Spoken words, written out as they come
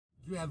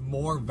You have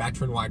more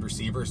veteran wide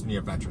receivers than you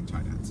have veteran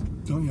tight ends.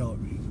 Don't yell at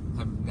me.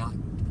 I'm not.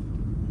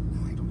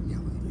 No, I don't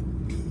yell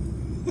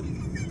at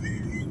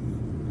you.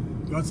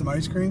 You want some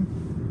ice cream?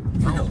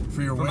 No.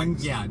 For your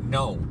wings?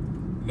 No.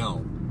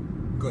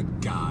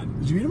 Good God.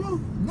 Did you eat them all?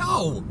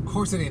 No. Of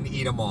course I didn't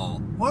eat them all.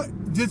 What?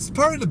 It's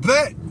part of the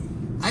bet.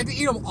 I had to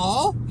eat them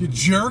all? You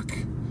jerk.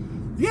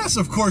 Yes,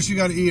 of course you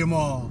got to eat them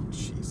all.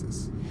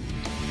 Jesus.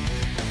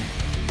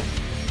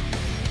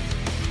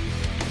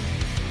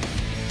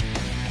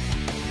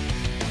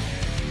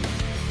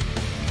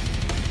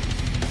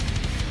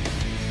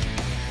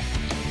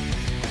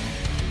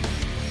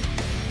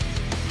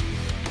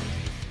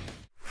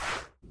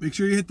 Make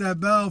sure you hit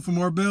that bell for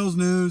more Bills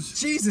news.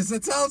 Jesus,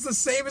 that sounds the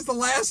same as the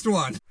last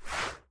one.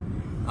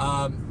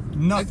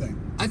 Nothing.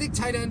 I think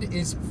tight end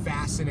is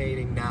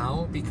fascinating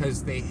now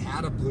because they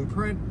had a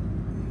blueprint,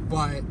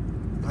 but,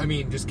 I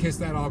mean, just kiss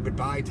that all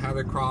goodbye.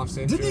 Tyler Kroft's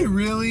injured. Did they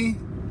really?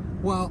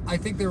 Well, I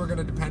think they were going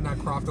to depend on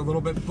Kroft a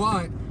little bit,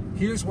 but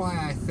here's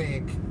why I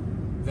think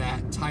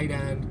that tight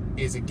end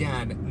is,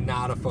 again,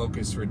 not a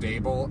focus for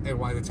Dable, and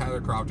why the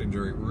Tyler Kroft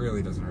injury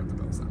really doesn't hurt the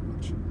Bills that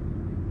much.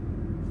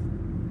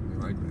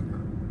 They like that hurt.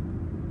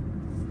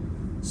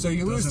 So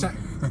you lose...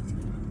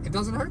 It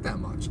doesn't hurt that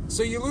much.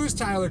 So you lose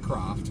Tyler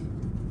Kroft,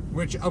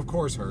 which, of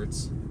course,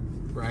 hurts,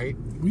 right?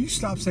 Will you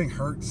stop saying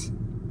hurts?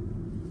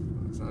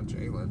 It's not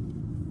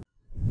Jalen.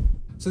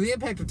 So the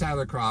impact of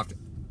Tyler Kroft,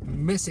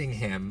 missing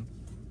him,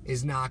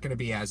 is not going to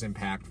be as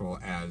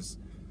impactful as...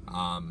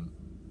 I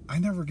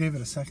never gave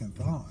it a second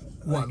thought.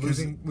 What,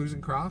 losing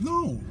Kroft?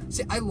 No.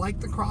 See, I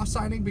like the Kroft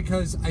signing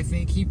because I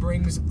think he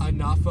brings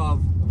enough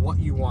of what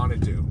you want to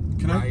do.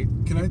 Can I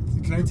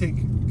take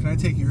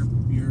your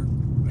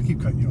I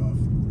keep cutting you off.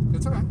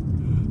 It's okay.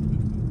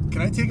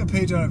 Can I take a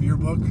page out of your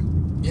book?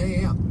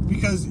 Yeah.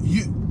 Because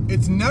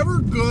it's never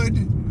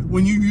good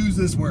when you use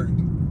this word.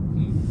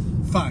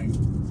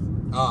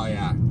 Fine. Oh,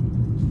 yeah.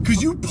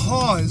 Because you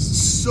pause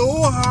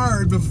so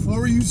hard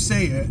before you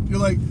say it. You're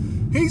like,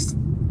 he's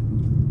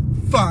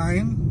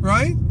fine,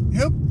 right?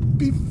 He'll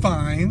be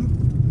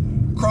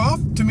fine.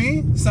 Kroft, to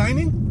me,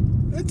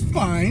 signing, it's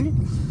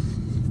fine.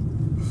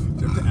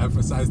 You have to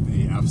emphasize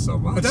the F so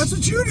much. But that's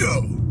what you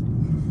do.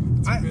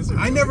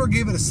 I never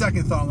gave it a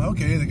second thought. Like,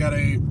 okay, they got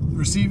a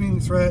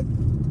receiving threat.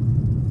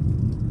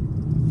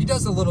 He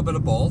does a little bit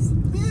of both.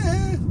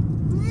 Yeah.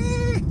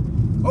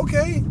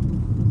 Okay.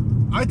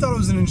 I thought it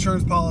was an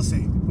insurance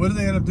policy. What did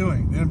they end up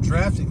doing? They ended up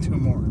drafting two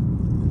more.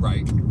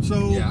 Right.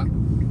 So, yeah.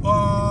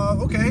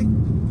 Okay.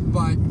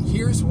 But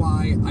here's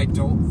why I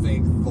don't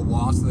think the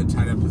loss of the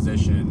tight end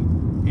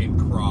position in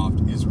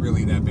Kroft is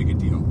really that big a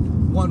deal.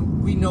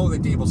 One, we know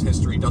that Dable's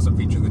history doesn't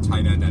feature the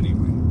tight end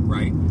anyway,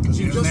 right? Because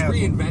you just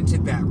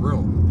reinvented that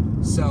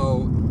room.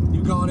 So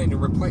you've gone in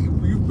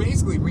and you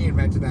basically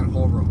reinvented that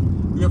whole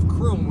room. You have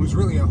Kroom, who's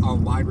really a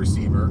wide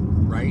receiver,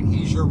 right?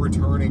 He's your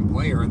returning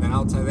player. And then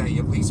outside of that, you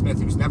have Lee Smith,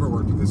 who's never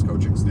worked with this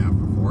coaching staff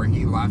before.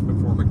 He left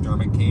before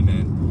McDermott came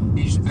in.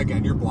 He's,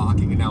 again, you're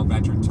blocking and now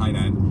veteran tight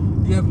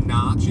end. You have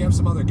Knox, you have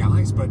some other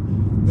guys, but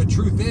the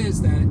truth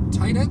is that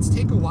tight ends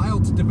take a while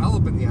to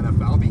develop in the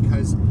NFL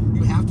because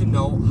you have to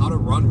know how to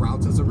run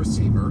routes as a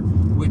receiver,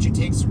 which it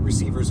takes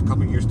receivers a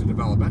couple years to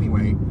develop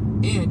anyway,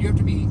 and you have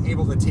to be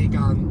able to take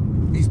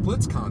on these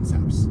blitz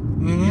concepts.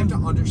 Mm-hmm. You have to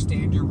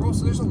understand your role.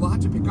 So there's a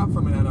lot to pick up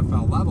from an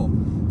NFL level.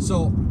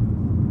 So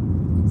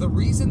the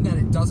reason that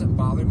it doesn't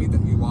bother me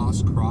that you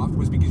lost Kroft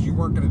was because you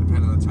weren't going to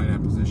depend on the tight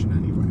end position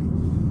anyway.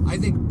 I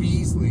think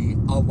Beasley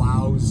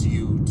allows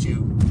you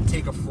to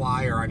take a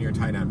flyer on your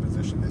tight end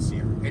position this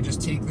year and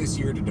just take this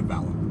year to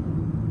develop.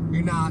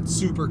 You're not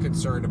super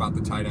concerned about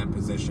the tight end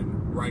position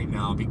right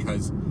now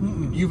because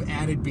you've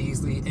added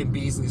Beasley, and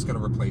Beasley's going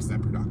to replace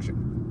that production.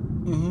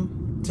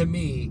 Mm-hmm. To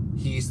me,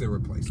 he's the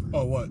replacement.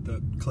 Oh, what?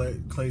 The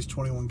Clay's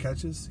 21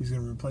 catches? He's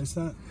going to replace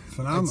that?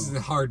 Phenomenal.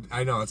 It's hard.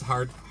 I know it's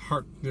hard.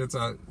 It's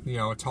a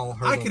tall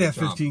hurdle. I could have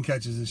 15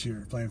 catches this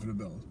year playing for the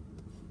Bills.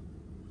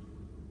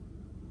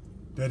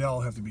 They'd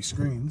all have to be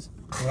screens,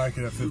 but I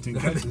could have 15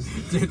 catches.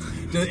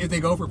 If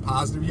they go for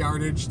positive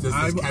yardage, does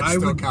this catch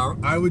still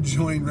count? I would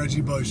join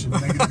Reggie Bush in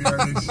negative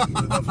yardage for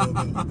the Buffalo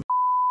Bills.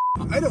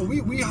 I know,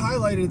 we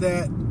highlighted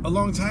that a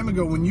long time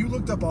ago when you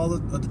looked up all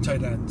the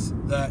tight ends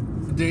that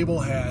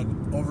Dable had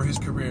over his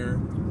career.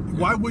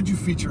 Why would you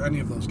feature any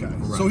of those guys?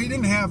 Right. So he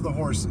didn't have the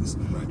horses.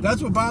 Right.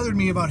 That's what bothered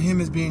me about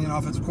him as being an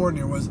offensive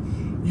coordinator was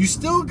you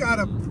still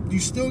gotta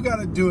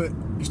do it.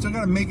 You still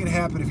gotta make it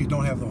happen if you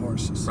don't have the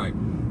horses. Right.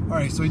 All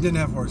right, so he didn't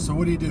have horses. So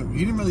what do? He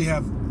didn't really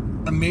have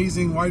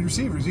amazing wide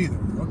receivers either.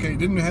 Okay, he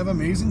didn't have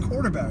amazing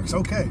quarterbacks.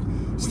 Okay.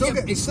 Still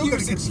got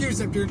excuse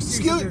after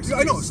excuse.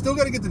 I know, still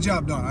got to get the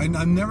job done.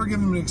 I'm never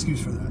giving him an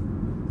excuse for that.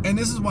 And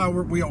this is why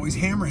we always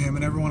hammer him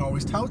and everyone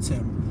always touts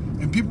him.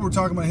 And people were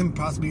talking about him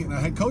possibly getting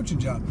a head coaching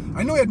job.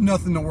 I know he had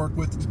nothing to work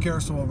with the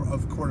carousel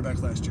of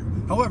quarterbacks last year.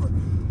 However,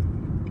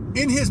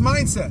 in his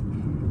mindset,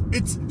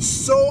 it's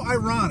so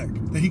ironic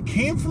that he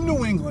came from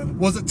New England,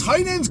 was a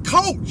tight ends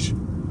coach,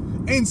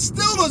 and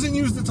still doesn't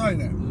use the tight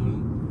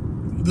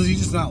end. Does he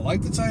just not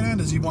like the tight end?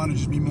 Does he want to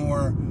just be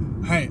more,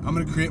 hey, I'm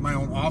going to create my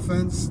own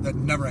offense that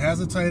never has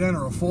a tight end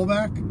or a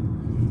fullback?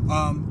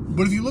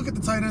 But if you look at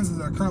the tight ends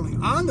that are currently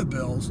on the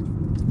Bills,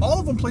 all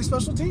of them play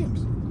special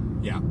teams.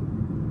 Yeah.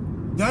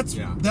 That's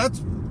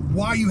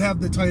why you have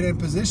the tight end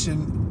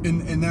position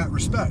in that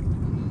respect.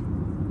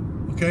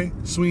 Okay?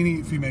 Sweeney,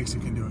 if he makes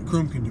it, can do it.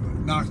 Kroom can do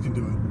it. Knox can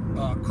do it.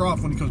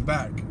 Kroft, when he comes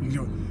back, he can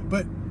do it.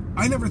 But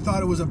I never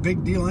thought it was a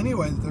big deal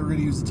anyway that they were going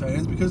to use the tight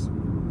ends because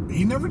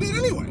he never did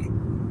anyway.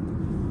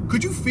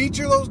 Could you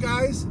feature those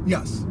guys?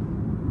 Yes.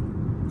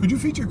 Could you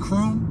feature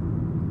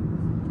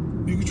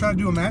Kroom? You could try to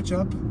do a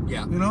matchup.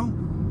 Yeah. You know?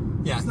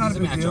 Yeah, it's not a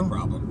big matchup deal.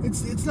 problem.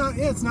 It's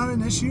not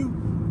an issue.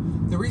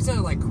 The reason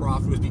I like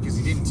Kroft was because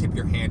he didn't tip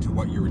your hand to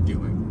what you were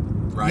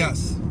doing, right?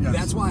 Yes.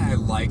 That's why I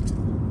liked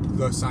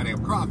the signing of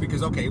Kroft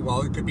because, okay,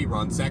 well, it could be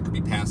run set, could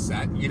be pass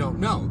set. You don't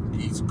know.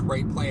 He's a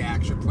great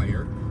play-action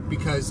player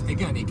because,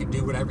 again, he can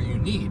do whatever you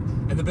need.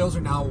 And the Bills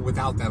are now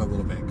without that a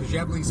little bit because you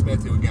have Lee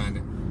Smith, who,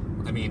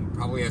 again, I mean,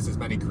 probably has as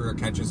many career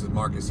catches as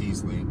Marcus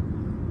Easley.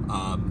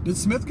 Did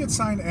Smith get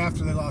signed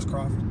after they lost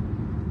Kroft?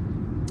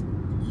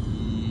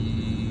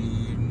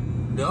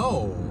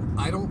 No,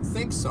 I don't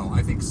think so.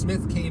 I think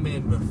Smith came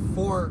in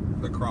before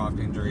the Kroft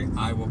injury.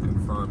 I will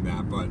confirm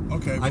that, but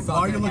okay, I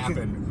thought that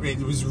happened. It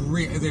was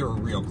they were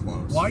real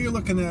close. While you're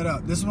looking that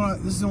up, this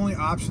is the only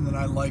option that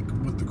I like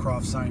with the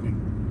Kroft signing.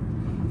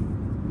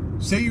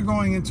 Say you're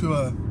going into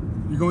a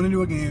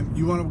game,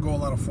 you want to go a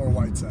lot of 4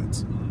 wide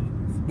sets,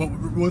 but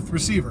with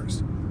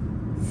receivers,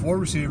 4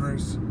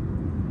 receivers,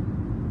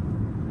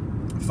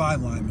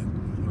 5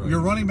 linemen. Right.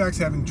 Your running back's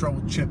having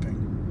trouble chipping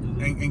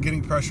and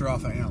getting pressure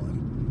off of Allen.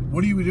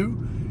 What do?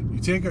 You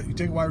take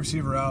a wide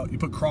receiver out, you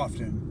put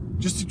Kroft in,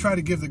 just to try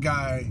to give the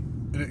guy,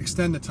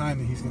 extend the time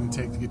that he's going to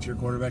take to get to your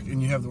quarterback,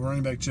 and you have the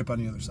running back chip on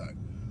the other side.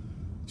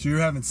 So you're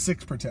having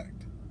 6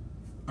 protect.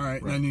 All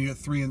right. And then you get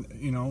 3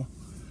 in,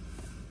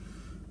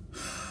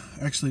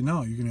 actually,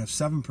 no, you're going to have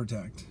 7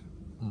 protect.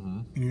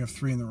 And you have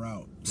 3 in the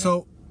route. Yeah.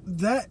 So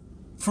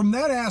from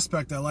that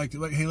aspect, I liked it.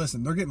 Like, hey,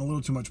 listen, they're getting a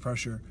little too much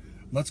pressure.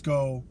 Let's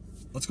go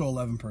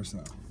 11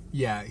 personnel.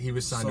 Yeah, he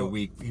was signed a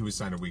week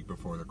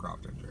before the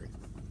Kroft injury.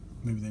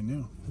 Maybe they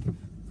knew.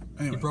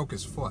 Anyway, he broke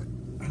his foot.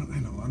 I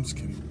know. I'm just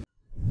kidding.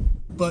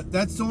 But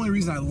that's the only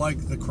reason I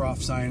like the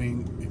Kroft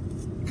signing,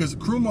 because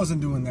Kroom wasn't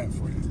doing that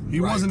for you.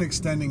 He wasn't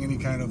extending any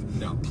kind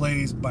of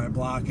plays by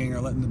blocking or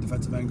letting the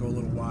defensive end go a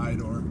little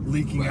wide or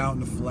leaking out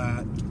in the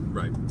flat.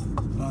 Right.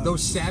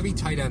 Those savvy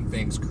tight end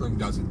things Kroom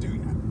doesn't do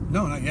yet.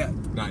 No, not yet.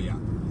 Not yet.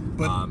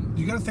 But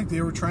you got to think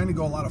they were trying to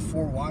go a lot of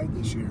 4 wide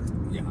this year.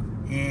 Yeah.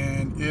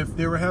 And if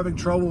they were having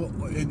trouble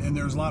and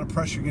there was a lot of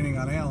pressure getting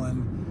on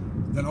Allen,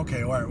 then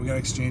okay, all right, we got to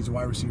exchange the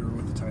wide receiver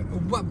with the tight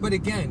end. But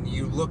again,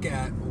 you look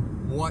at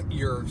what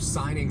your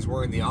signings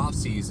were in the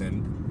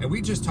offseason, and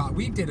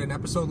we did an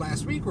episode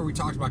last week where we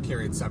talked about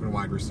carrying 7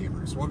 wide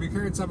receivers. Well, if you're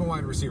carrying 7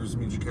 wide receivers, it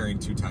means you're carrying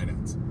 2 tight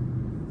ends.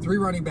 3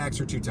 running backs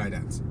or 2 tight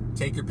ends.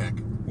 Take your pick.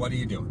 What are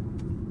you doing?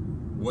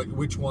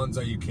 Which ones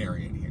are you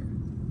carrying here?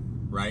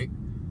 Right?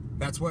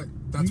 That's what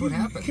happens.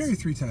 You carry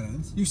 3 tight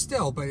ends. You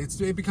still, but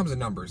it becomes a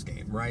numbers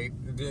game, right?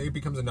 It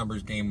becomes a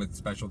numbers game with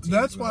special teams.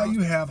 That's why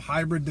you have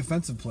hybrid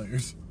defensive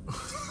players.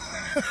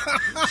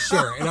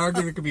 Sure, an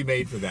argument could be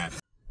made for that.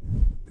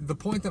 The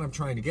point that I'm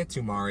trying to get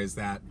to, Mar, is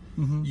that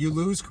you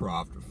lose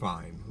Kroft,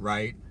 fine,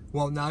 right?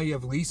 Well, now you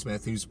have Lee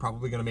Smith, who's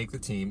probably going to make the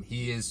team.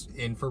 He is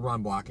in for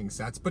run blocking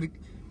sets. But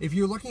if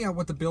you're looking at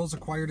what the Bills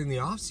acquired in the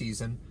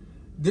offseason,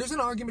 there's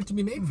an argument to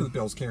be made for the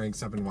Bills carrying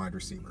 7 wide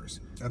receivers.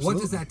 Absolutely. What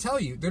does that tell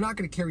you? They're not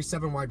going to carry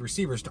 7 wide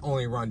receivers to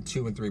only run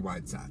 2 and 3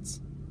 wide sets.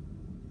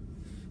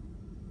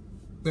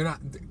 They're not.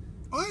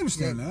 I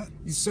understand that.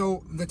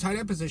 So the tight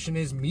end position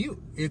is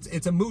mute.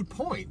 It's a moot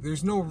point.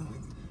 There's no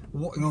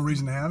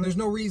reason to have it. There's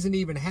no reason to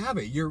even have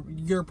it.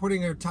 You're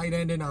putting a tight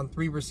end in on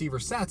 3 receiver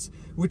sets,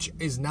 which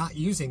is not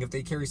using, if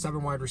they carry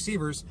 7 wide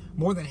receivers,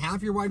 more than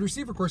half your wide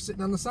receiver core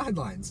sitting on the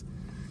sidelines.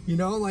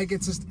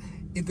 It's just.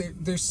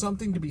 There's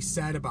something to be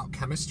said about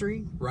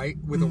chemistry, right?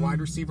 With a wide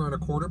receiver and a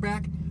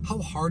quarterback. How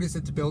hard is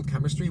it to build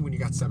chemistry when you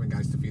got 7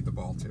 guys to feed the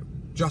ball to?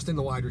 Just in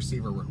the wide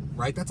receiver room,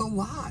 right? That's a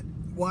lot.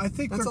 Well, I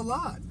think that's a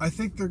lot. I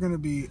think they're going to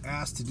be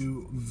asked to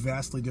do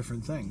vastly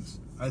different things.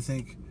 I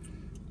think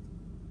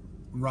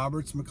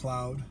Roberts,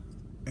 McLeod,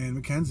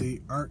 and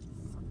McKenzie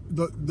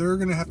they're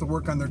going to have to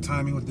work on their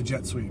timing with the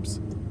jet sweeps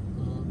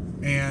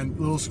and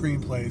little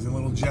screenplays and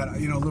little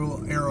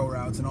little arrow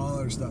routes and all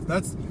that other stuff.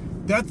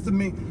 That's the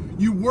main.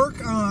 You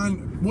work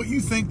on what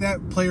you think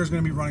that player is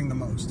going to be running the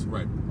most.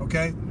 Right.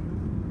 Okay?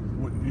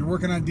 You're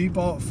working on deep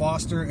ball,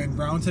 Foster and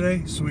Brown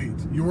today? Sweet.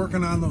 You're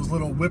working on those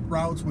little whip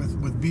routes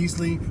with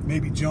Beasley,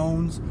 maybe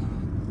Jones,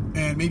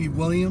 and maybe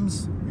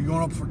Williams. You're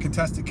going up for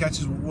contested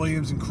catches with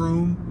Williams and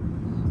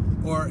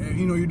Kroom. Or,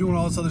 you're doing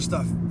all this other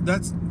stuff.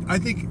 I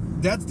think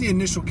that's the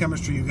initial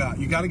chemistry you got.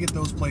 You got to get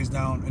those plays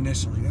down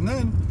initially. And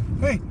then,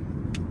 hey,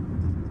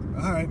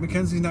 all right,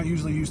 McKenzie's not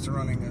usually used to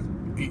running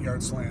an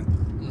 8-yard slant.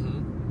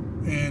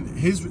 And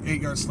his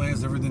 8-yard slant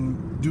is different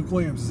than Duke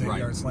Williams'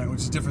 8-yard slant,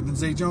 which is different than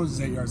Zay Jones'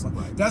 8-yard slant.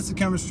 Right. That's the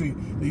chemistry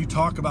that you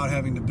talk about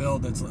having to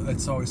build.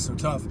 That's always so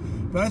tough.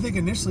 But I think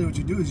initially what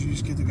you do is you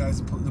just get the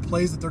guys the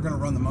plays that they're going to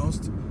run the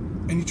most,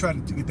 and you try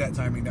to get that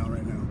timing down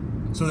right now,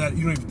 so that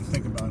you don't even have to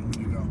think about it when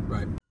you go.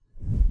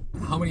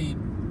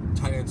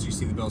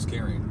 see the Bills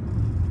carrying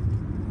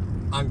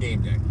on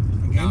game day?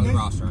 Game day?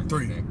 Roster on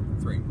Three. game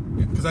day. 3.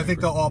 Because I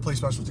think they'll all play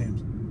special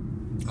teams.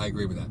 I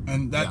agree with that.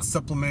 And that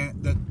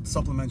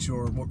supplements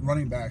your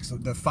running backs. So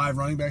the 5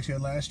 running backs you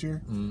had last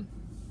year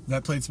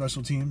that played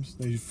special teams.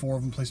 4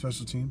 of them play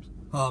special teams.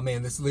 Oh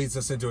man, this leads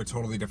us into a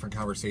totally different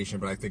conversation,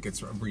 but I think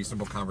it's a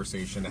reasonable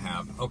conversation to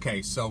have.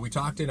 Okay, so we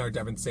talked in our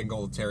Devin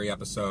Singletary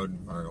episode,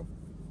 or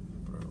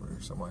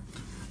somewhere.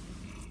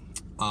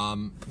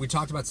 We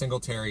talked about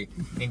Singletary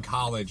in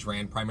college,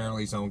 ran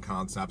primarily zone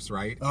concepts,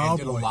 right? And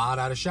did a lot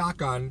out of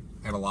shotgun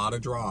and a lot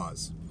of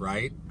draws,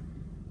 right?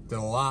 Did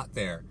a lot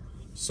there.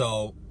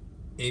 So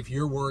if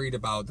you're worried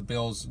about the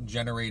Bills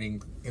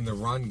generating in the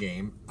run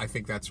game, I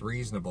think that's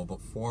reasonable.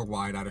 But 4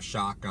 wide out of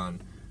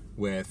shotgun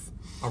with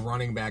a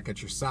running back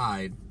at your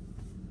side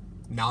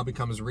now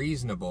becomes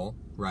reasonable,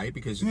 right?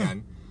 Because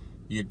again,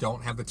 you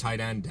don't have the tight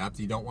end depth.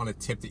 You don't want to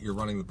tip that you're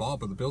running the ball,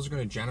 but the Bills are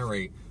going to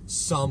generate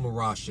some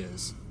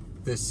rushes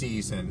this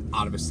season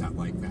out of a set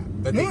like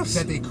that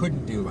that they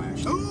couldn't do last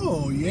year.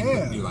 Oh, yeah. They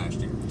couldn't do last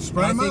year.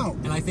 Spread them out.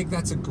 And I think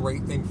that's a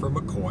great thing for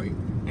McCoy,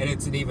 and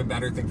it's an even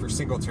better thing for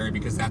Singletary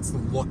because that's the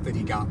look that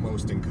he got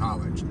most in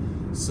college.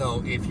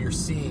 So if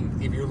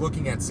you're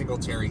looking at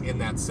Singletary in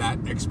that set,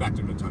 expect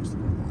him to touch the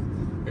football.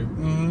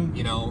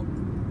 You know,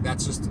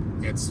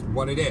 it's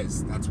what it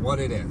is. That's what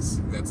it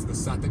is. That's the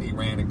set that he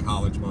ran in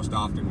college most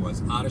often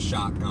was out of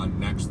shotgun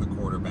next to the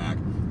quarterback,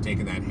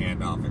 taking that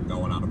handoff and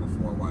going out of a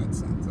 4 wide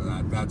set. So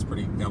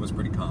that was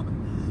pretty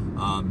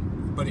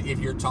common. But if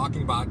you're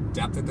talking about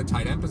depth at the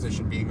tight end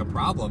position being a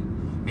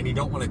problem, and you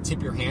don't want to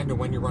tip your hand to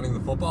when you're running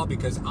the football,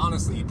 because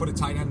honestly, you put a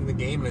tight end in the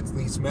game and it's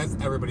Lee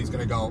Smith, everybody's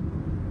going to go,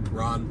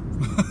 run.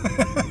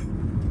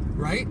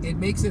 Right? It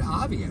makes it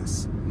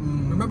obvious.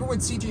 Remember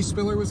when C.J.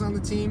 Spiller was on the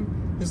team?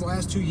 His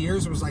last 2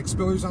 years, it was like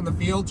Spiller's on the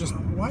field. Just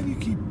why do you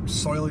keep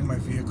soiling my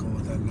vehicle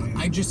with that name?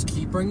 I just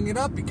keep bringing it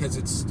up because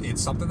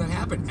it's something that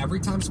happened. Every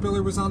time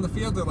Spiller was on the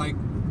field, they're like,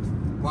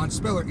 watch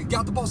Spiller. He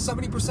got the ball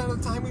 70% of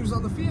the time he was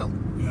on the field.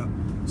 Yeah.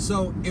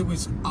 So it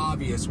was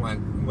obvious when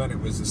it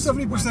was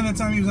 70% of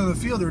the time he was on the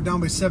field, they were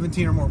down by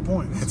 17 or more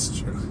points. That's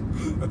true.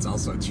 That's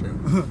also true.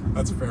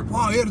 That's a fair point.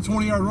 Oh, he had a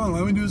 20-yard run. Why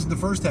didn't we do this in the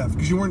first half?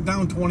 Because you weren't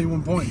down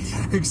 21 points.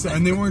 Exactly.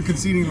 And they weren't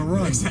conceding a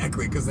run.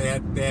 Exactly, because they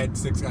had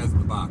 6 guys in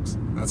the box.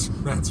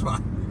 That's why.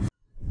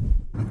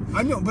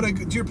 I know, but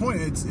to your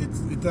point,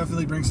 it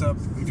definitely brings up,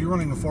 if you're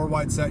running a 4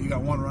 wide set, you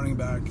got 1 running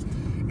back.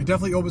 It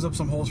definitely opens up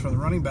some holes for the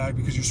running back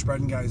because you're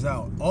spreading guys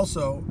out.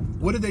 Also,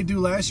 what did they do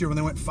last year when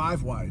they went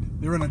 5 wide?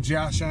 They were in a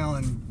Josh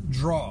Allen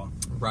draw.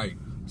 Right.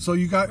 So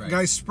you got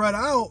guys spread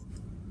out.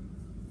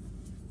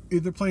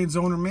 Either playing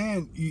zone or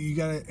man, you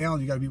got to, Allen,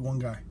 you got to beat 1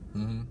 guy.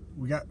 Mm-hmm.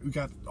 We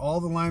got all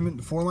the linemen,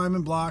 the 4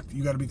 linemen blocked.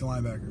 You got to beat the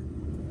linebacker.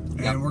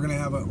 And we're gonna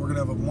have a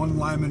 1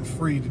 lineman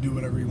free to do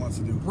whatever he wants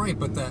to do. Right,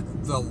 but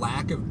the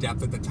lack of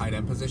depth at the tight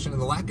end position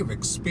and the lack of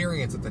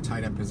experience at the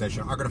tight end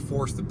position are going to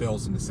force the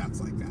Bills into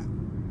sets like that.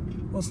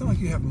 Well, it's not like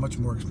you have much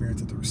more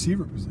experience at the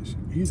receiver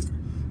position either.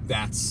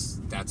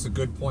 That's a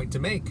good point to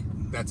make.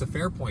 That's a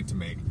fair point to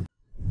make.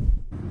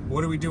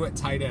 What do we do at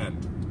tight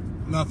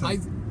end?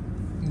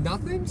 Nothing.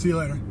 Nothing? See you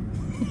later.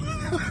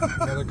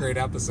 Another great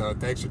episode.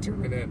 Thanks for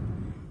tuning in.